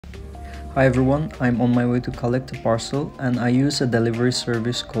Hi everyone, I'm on my way to collect a parcel and I use a delivery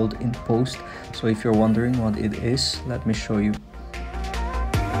service called InPost. So if you're wondering what it is, let me show you.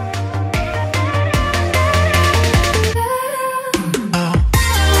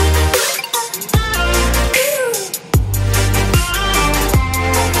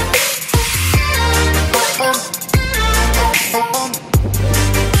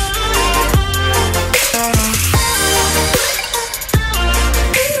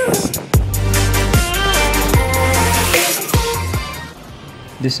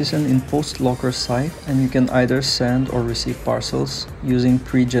 This is an InPost locker site and you can either send or receive parcels using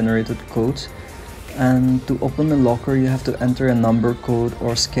pre-generated codes. And to open the locker you have to enter a number code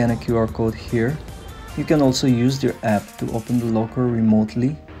or scan a QR code here. You can also use your app to open the locker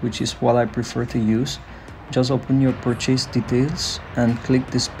remotely, which is what I prefer to use. Just open your purchase details and click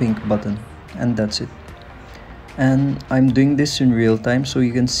this pink button, and that's it. And I'm doing this in real time so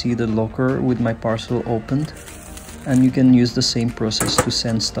you can see the locker with my parcel opened. And you can use the same process to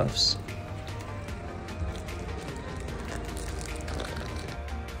send stuffs.